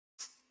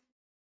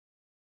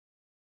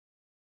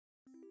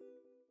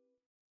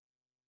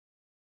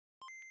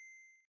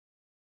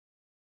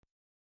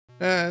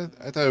I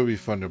thought it would be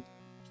fun to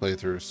play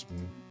through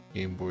some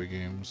Game Boy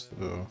games,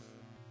 though.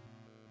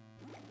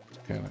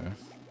 Kind of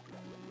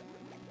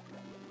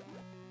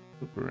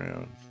look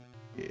around.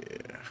 Yeah.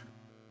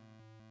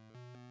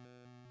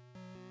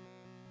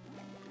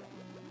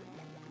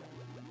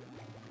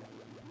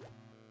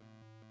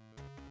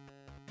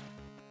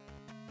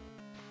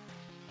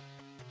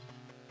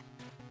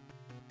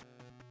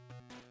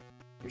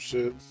 Oh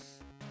shit.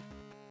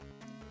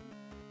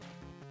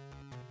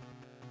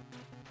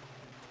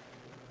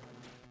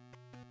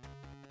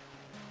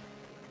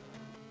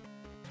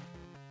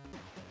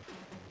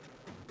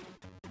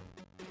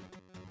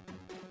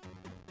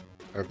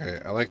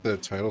 Okay, I like the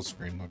title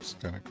screen, looks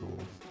kind of cool.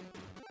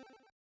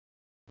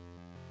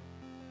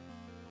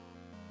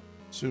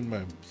 Soon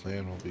my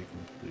plan will be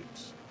complete.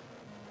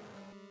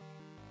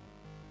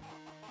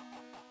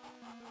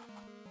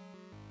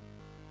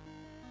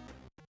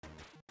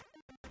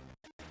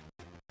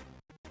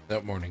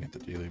 That morning at the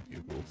Daily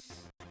Bugle.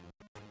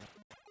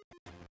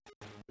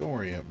 Don't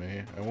worry, Aunt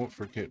May. I won't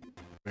forget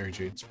Mary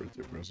Jane's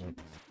birthday present.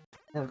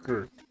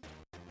 Parker.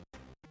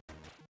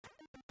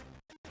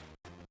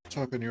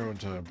 Talk on your own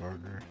time,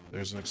 Parker.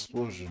 There's an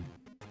explosion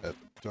at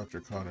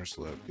Dr. Connor's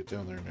lab. Get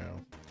down there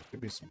now.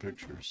 Give me some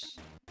pictures.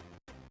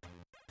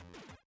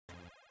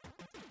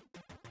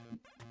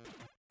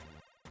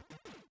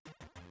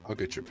 I'll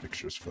get your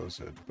pictures,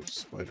 Fuzzhead, but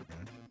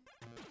Spiderman.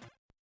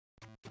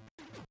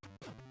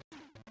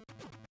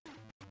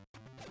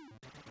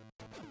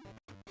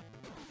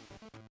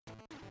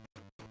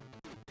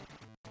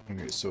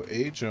 Okay, so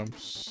A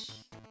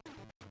jumps,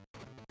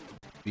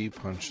 B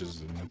punches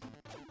and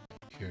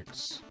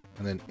kicks,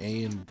 and then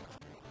A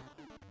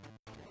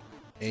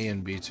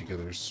and B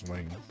together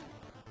swing.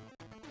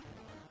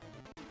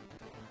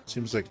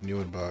 Seems like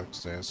new in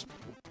box. I asked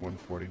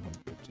 140,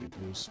 150.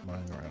 Blue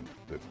smile around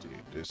 50.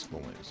 Disc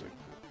only is like.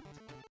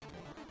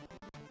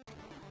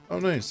 Oh,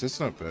 nice. That's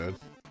not bad.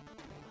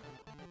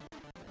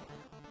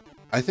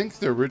 I think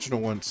the original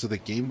one, so the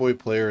Game Boy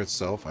player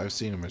itself, I've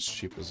seen them as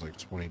cheap as like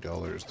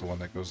 $20, the one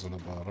that goes on the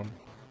bottom.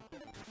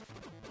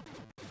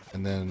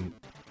 And then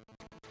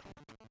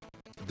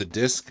the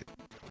disc,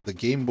 the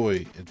Game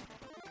Boy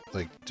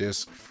like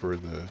disc for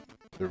the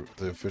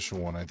official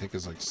one, I think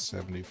is like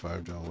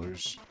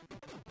 $75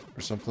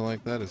 or something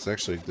like that. It's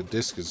actually, the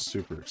disc is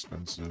super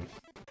expensive.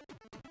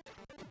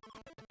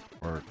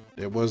 Or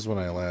it was when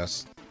I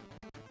last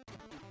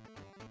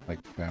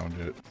like found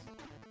it.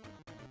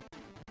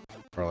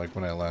 Or like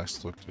when I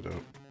last looked it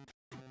up.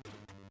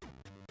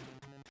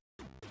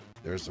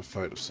 There's a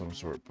fight of some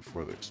sort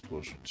before the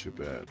explosion. Too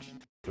bad.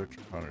 Dr.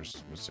 Connors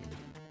is missing.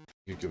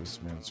 You could give us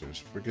some answers.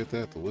 Forget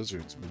that. The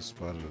lizard's been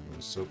spotted in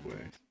the subway.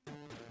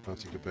 I'll have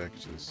to get back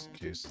to this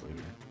case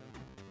later.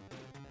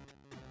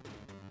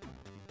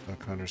 Doc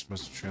Connors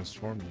must have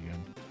transformed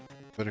again.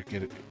 Better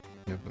get it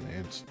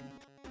an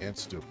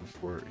antidote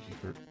before he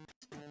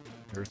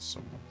hurts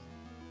someone.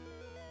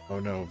 Oh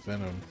no,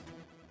 Venom.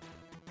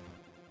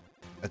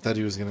 I thought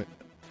he was gonna...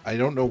 I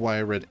don't know why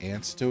I read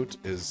antidote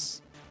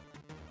as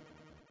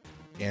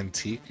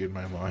antique in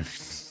my mind.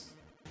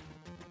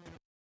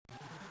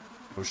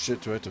 Oh shit,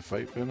 do I have to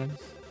fight Venom?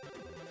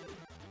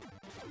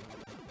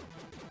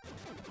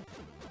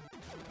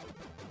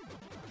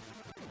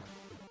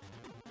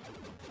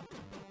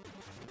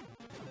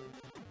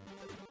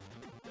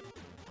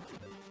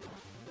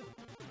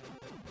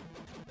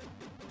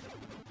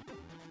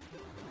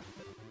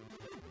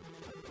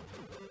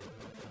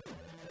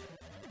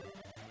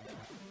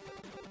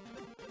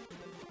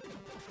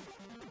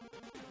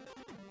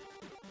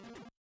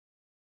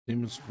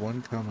 Seems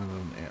one comment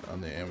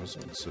on the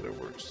Amazon said it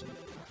works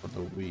on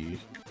the Wii.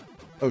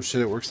 Oh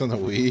shit, it works on the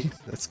Wii?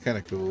 That's kind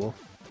of cool.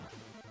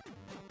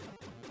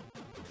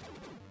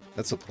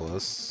 That's a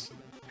plus.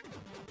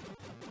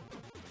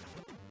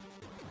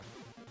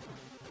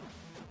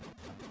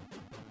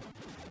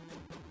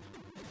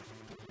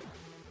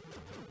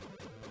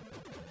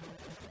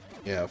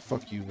 Yeah,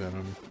 fuck you,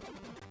 Venom.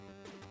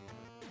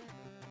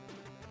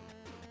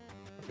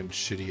 Fucking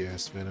shitty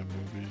ass Venom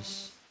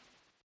movies.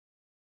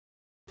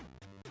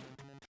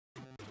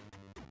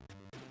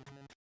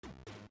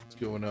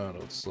 Going on,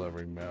 old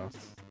slavering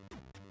mouth.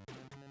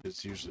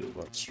 It's usually a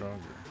lot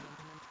stronger.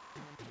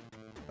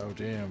 Oh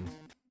damn.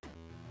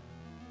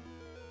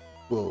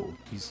 Whoa,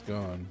 he's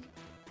gone.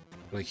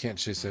 But I can't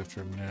chase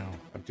after him now.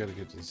 I've got to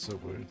get to the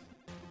subway.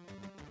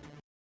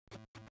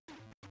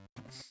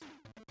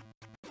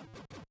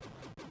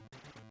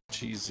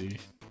 Cheesy.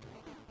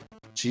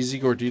 Cheesy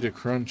Gordita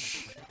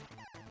Crunch.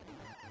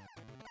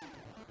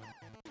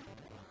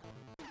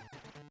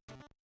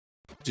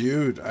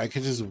 Dude, I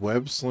could just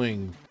web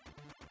sling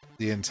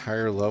the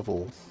entire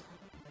level.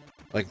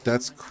 Like,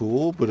 that's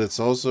cool, but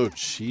it's also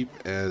cheap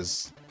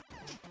as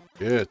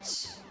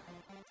shit.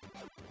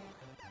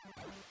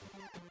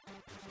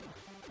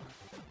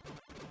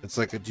 It's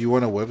like, do you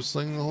want to web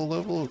sling the whole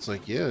level? It's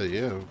like, yeah,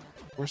 of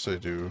course I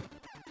do.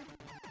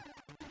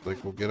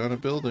 Like, we'll get on a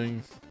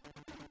building.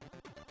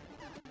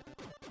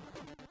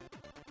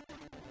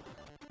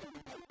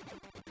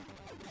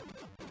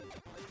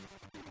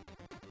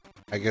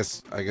 I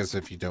guess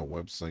if you don't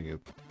web sling it,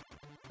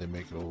 they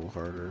make it a little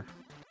harder.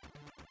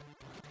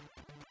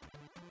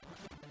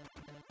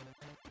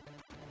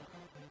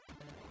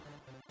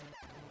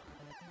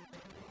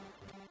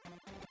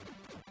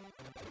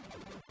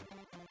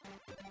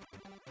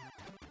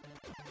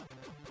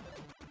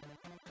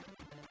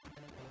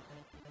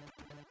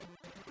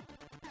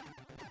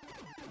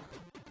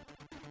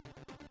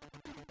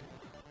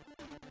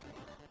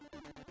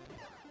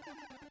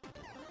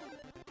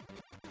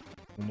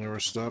 Will never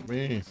stop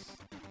me.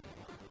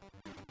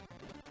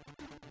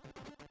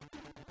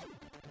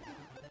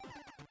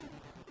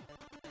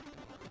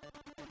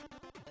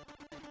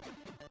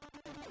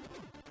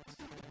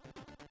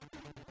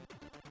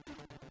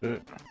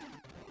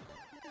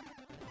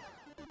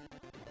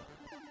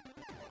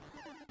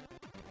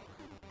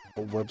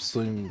 I'll web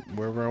sling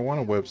wherever I want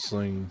to web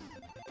sling.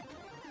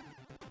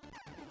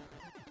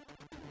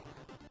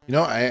 You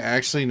know, I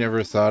actually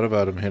never thought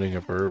about him hitting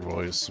a bird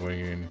while he's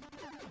swinging.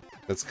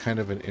 That's kind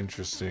of an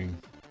interesting...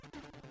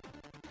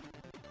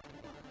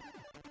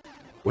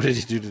 What did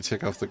he do to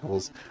tick off the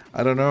goals?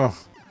 I don't know.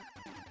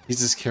 He's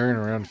just carrying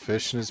around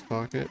fish in his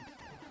pocket.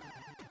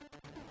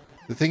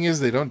 The thing is,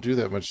 they don't do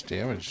that much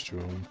damage to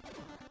him.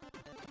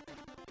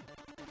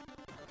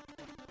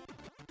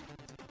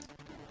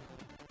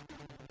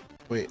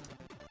 Wait,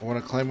 I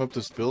want to climb up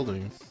this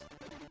building.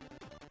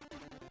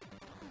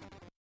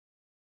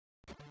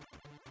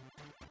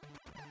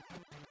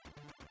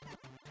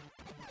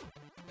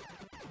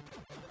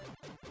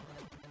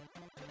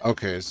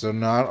 Okay, so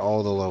not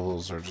all the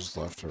levels are just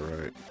left to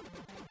right.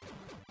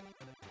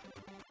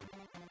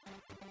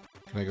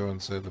 Can I go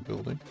inside the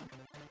building?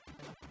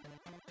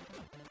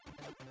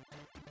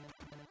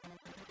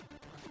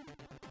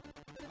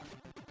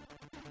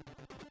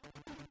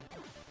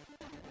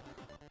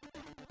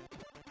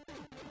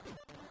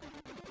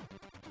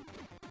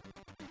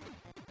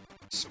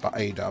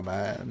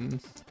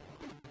 Spiderman.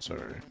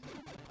 Sorry.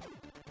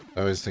 I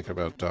always think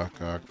about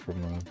Doc Ock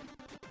from the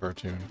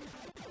cartoon.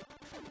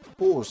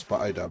 Oh,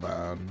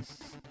 Spiderman.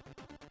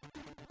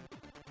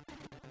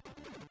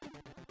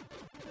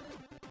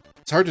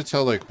 It's hard to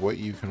tell like what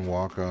you can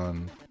walk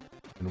on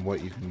and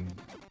what you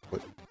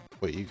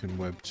can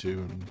web to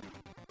and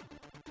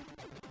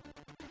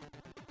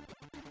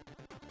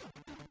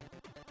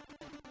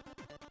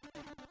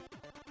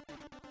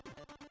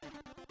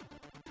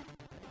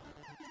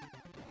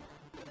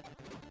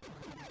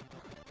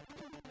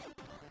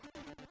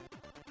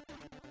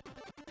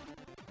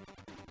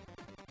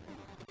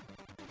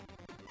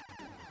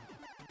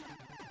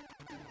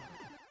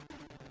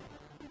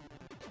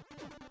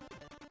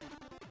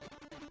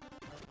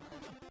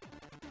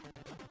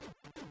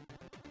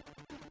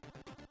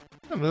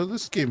I don't know,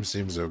 this game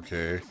seems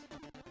okay.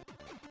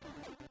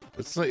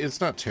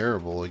 It's not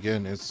terrible.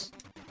 Again, it's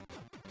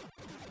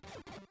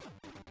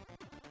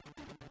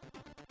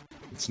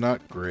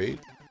not great.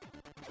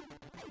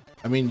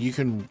 I mean, you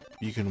can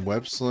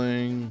web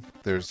sling,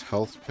 there's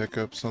health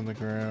pickups on the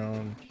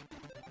ground.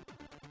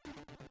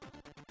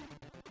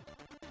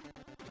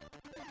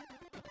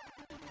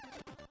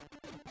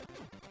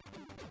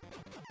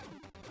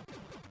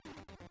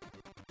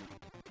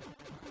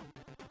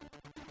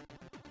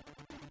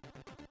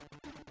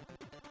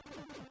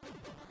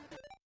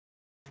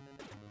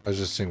 I was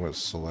just seeing what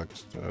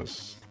select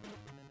does.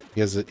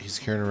 He's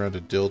carrying around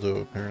a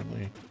dildo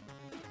apparently.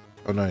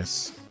 Oh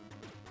nice.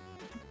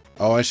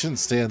 Oh, I shouldn't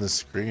stay on the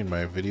screen.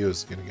 My video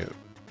is gonna get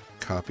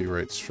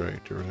copyright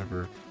striked or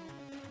whatever.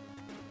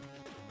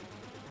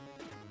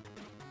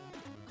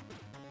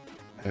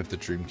 I have the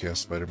Dreamcast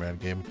Spider-Man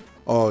game.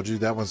 Oh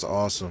dude, that one's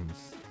awesome.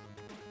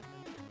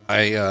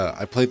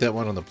 I played that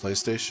one on the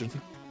PlayStation,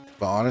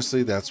 but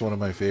honestly, that's one of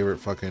my favorite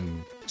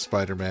fucking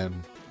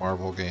Spider-Man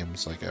Marvel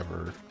games like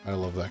ever. I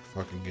love that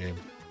fucking game.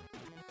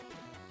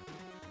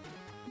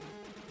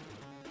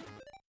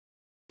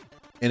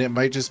 And it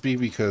might just be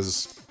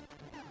because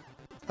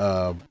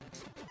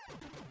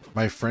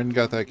my friend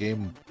got that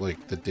game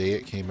like the day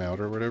it came out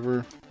or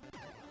whatever.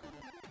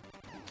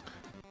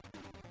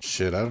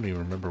 Shit, I don't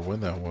even remember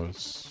when that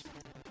was.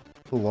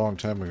 A long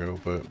time ago,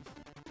 but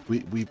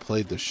we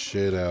played the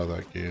shit out of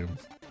that game.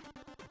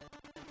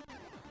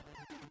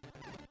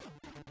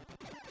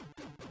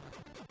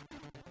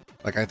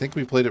 Like, I think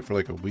we played it for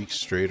like a week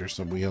straight or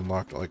something. We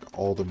unlocked like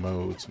all the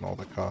modes and all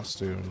the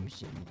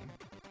costumes.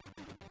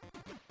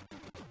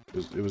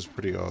 And it was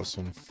pretty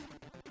awesome.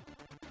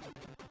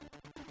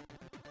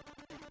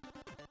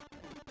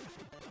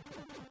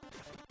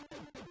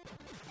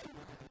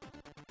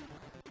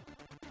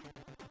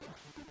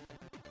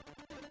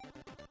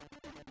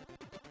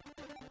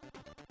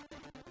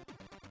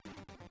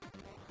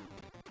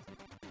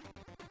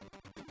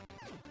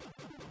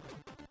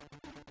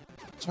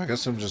 So I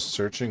guess I'm just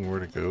searching where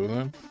to go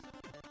then.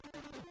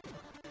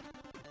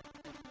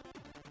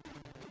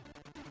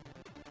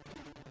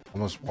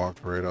 Almost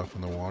walked right off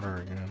in the water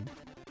again.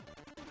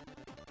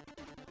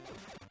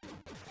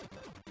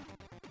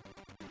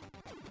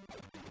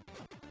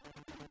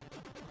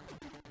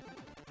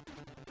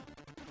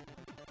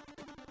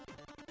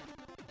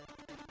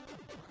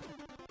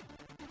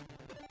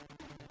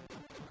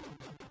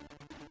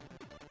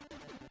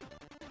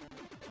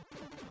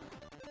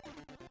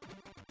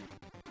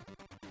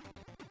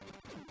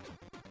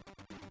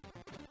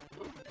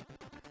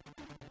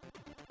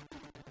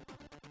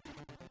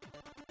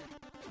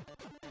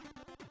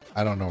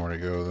 I don't know where to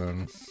go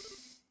then.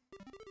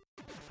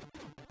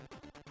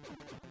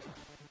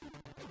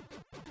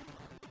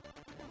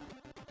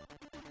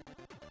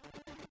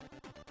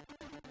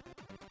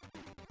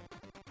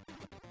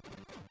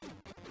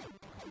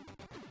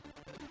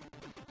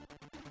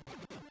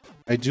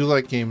 I do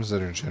like games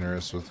that are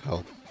generous with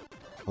health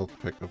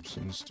pickups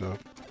and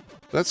stuff.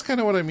 That's kind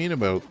of what I mean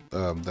about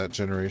that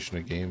generation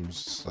of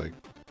games. Like,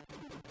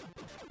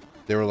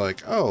 they were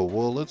like, oh,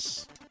 well,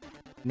 let's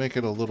make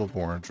it a little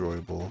more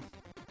enjoyable.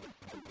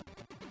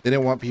 They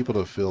didn't want people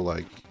to feel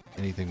like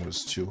anything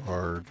was too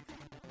hard.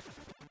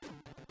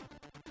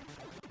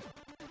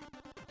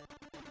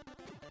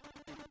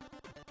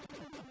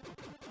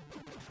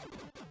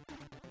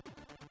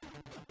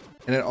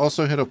 And it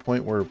also hit a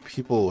point where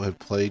people had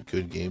played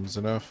good games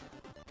enough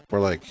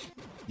where, like,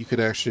 you could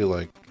actually,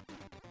 like,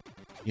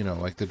 you know,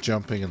 like the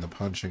jumping and the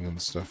punching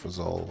and stuff was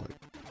all, like,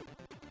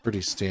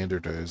 pretty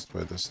standardized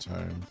by this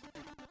time.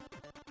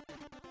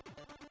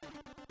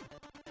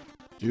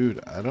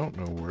 Dude, I don't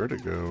know where to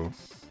go.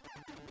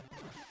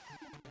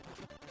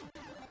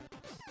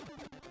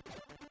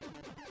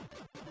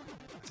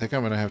 I think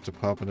I'm gonna have to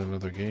pop in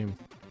another game.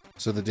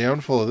 So the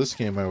downfall of this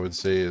game, I would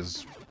say,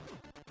 is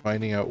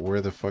finding out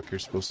where the fuck you're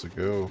supposed to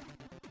go.